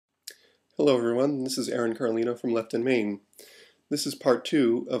Hello everyone, this is Aaron Carlino from Left in Maine. This is part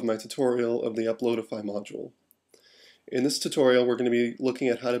 2 of my tutorial of the Uploadify module. In this tutorial we're going to be looking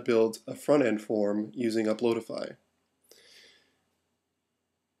at how to build a front-end form using Uploadify.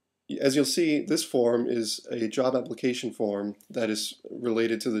 As you'll see, this form is a job application form that is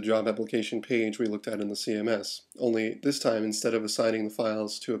related to the job application page we looked at in the CMS. Only this time, instead of assigning the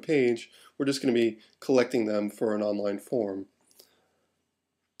files to a page, we're just going to be collecting them for an online form.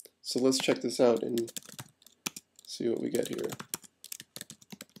 So let's check this out and see what we get here.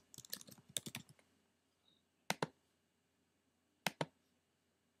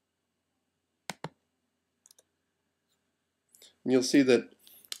 And you'll see that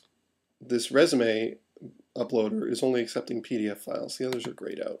this resume uploader is only accepting PDF files. The others are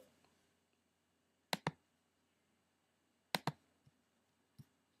grayed out.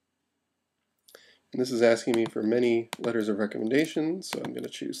 And this is asking me for many letters of recommendation, so I'm going to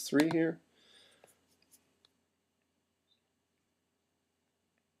choose 3 here.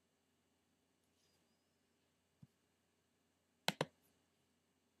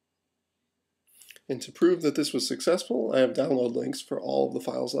 And to prove that this was successful, I have download links for all of the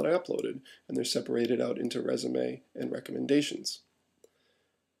files that I uploaded, and they're separated out into resume and recommendations.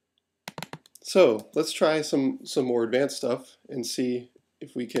 So let's try some more advanced stuff and see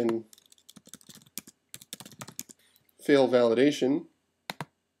if we can fail validation.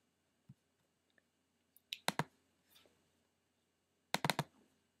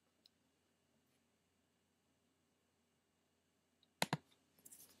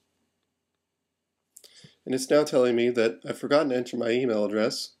 And it's now telling me that I've forgotten to enter my email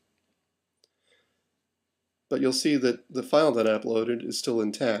address, but you'll see that the file that I uploaded is still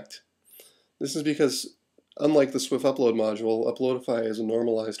intact. This is because, unlike the Swift Upload module, Uploadify is a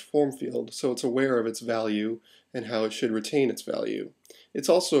normalized form field, so it's aware of its value and how it should retain its value. It's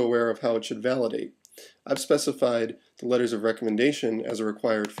also aware of how it should validate. I've specified the letters of recommendation as a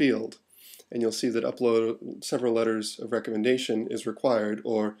required field, and you'll see that upload several letters of recommendation is required,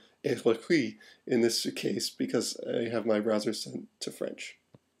 or est requis in this case, because I have my browser set to French.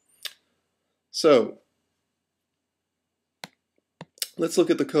 So let's look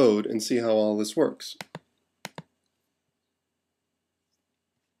at the code and see how all this works.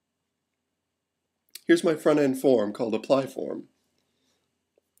 Here's my front-end form called Apply Form.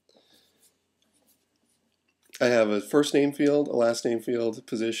 I have a first name field, a last name field,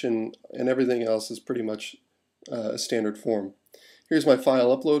 position, and everything else is pretty much a standard form. Here's my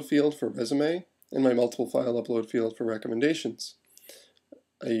file upload field for resume and my multiple file upload field for recommendations.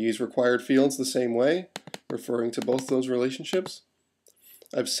 I use required fields the same way, referring to both those relationships.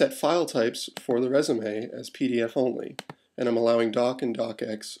 I've set file types for the resume as PDF only, and I'm allowing doc and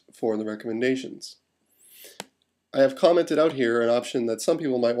docx for the recommendations. I have commented out here an option that some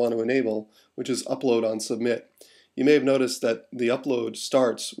people might want to enable, which is upload on submit. You may have noticed that the upload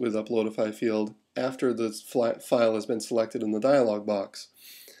starts with Uploadify field after the file has been selected in the dialog box.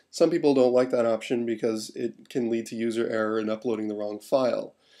 Some people don't like that option because it can lead to user error in uploading the wrong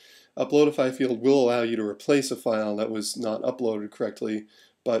file. Uploadify field will allow you to replace a file that was not uploaded correctly,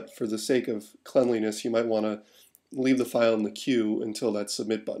 but for the sake of cleanliness, you might want to leave the file in the queue until that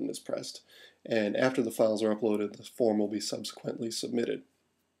submit button is pressed. And after the files are uploaded, the form will be subsequently submitted.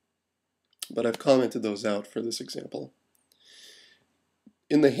 But I've commented those out for this example.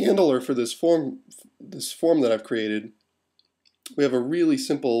 In the handler for this form that I've created, we have a really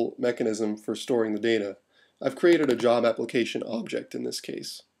simple mechanism for storing the data. I've created a job application object in this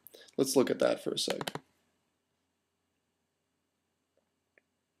case. Let's look at that for a sec.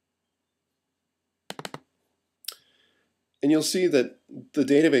 And you'll see that the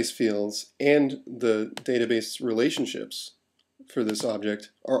database fields and the database relationships for this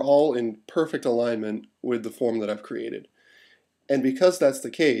object are all in perfect alignment with the form that I've created. And because that's the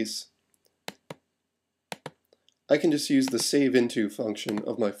case, I can just use the save into function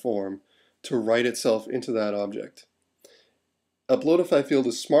of my form to write itself into that object. Uploadify field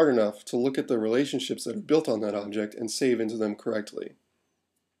is smart enough to look at the relationships that are built on that object and save into them correctly.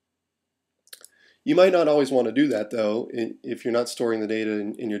 You might not always want to do that, though, if you're not storing the data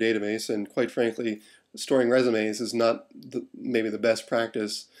in your database, and quite frankly, storing resumes is not maybe the best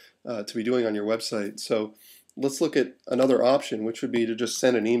practice to be doing on your website. So let's look at another option, which would be to just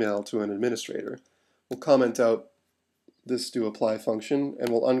send an email to an administrator. We'll comment out this do apply function, and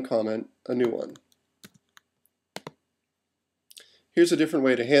we'll uncomment a new one. Here's a different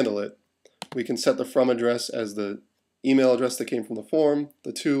way to handle it. We can set the from address as the email address that came from the form.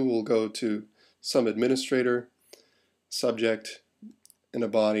 The to will go to some administrator, subject, and a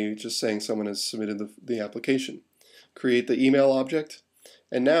body just saying someone has submitted the application. Create the email object,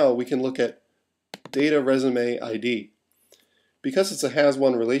 And now we can look at data resume ID. Because it's a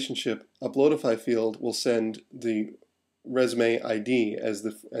has-one relationship, Uploadify field will send the resume ID as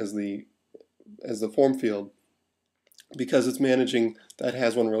the form field, because it's managing that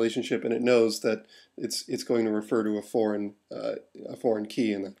has-one relationship, and it knows that it's going to refer to a foreign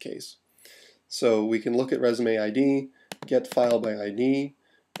key in that case. So we can look at resume ID, get file by ID,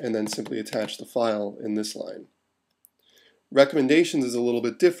 and then simply attach the file in this line. Recommendations is a little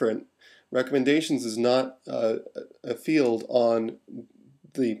bit different. Recommendations is not a field on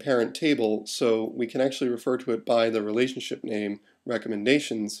the parent table, so we can actually refer to it by the relationship name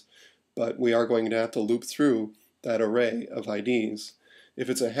recommendations, but we are going to have to loop through that array of IDs. If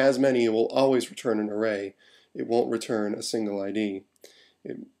it's a has many, it will always return an array. It won't return a single ID.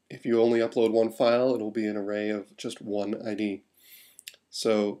 If you only upload one file, it will be an array of just one ID.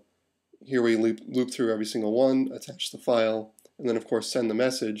 So here we loop through every single one, attach the file, and then of course send the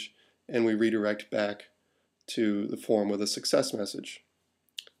message, and we redirect back to the form with a success message.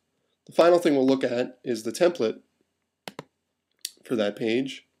 The final thing we'll look at is the template for that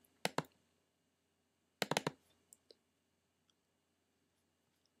page.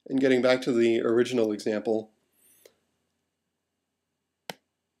 And getting back to the original example,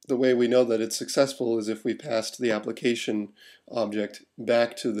 the way we know that it's successful is if we passed the application object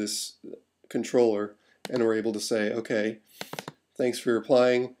back to this controller, and we're able to say, okay, thanks for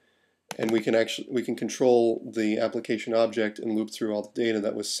replying, and we can control the application object and loop through all the data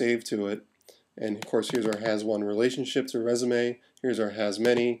that was saved to it. And of course, here's our has-one relationship to resume. Here's our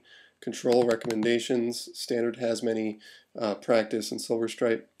has-many, control recommendations, standard has-many practice in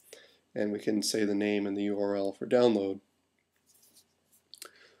Silverstripe, and we can say the name and the URL for download.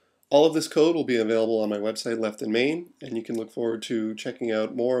 All of this code will be available on my website, Left in Main, and you can look forward to checking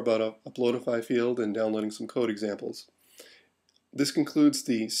out more about Uploadify field and downloading some code examples. This concludes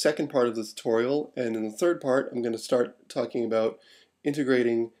the second part of the tutorial, and in the third part I'm going to start talking about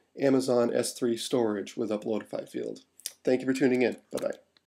integrating Amazon S3 storage with Uploadify field. Thank you for tuning in. Bye-bye.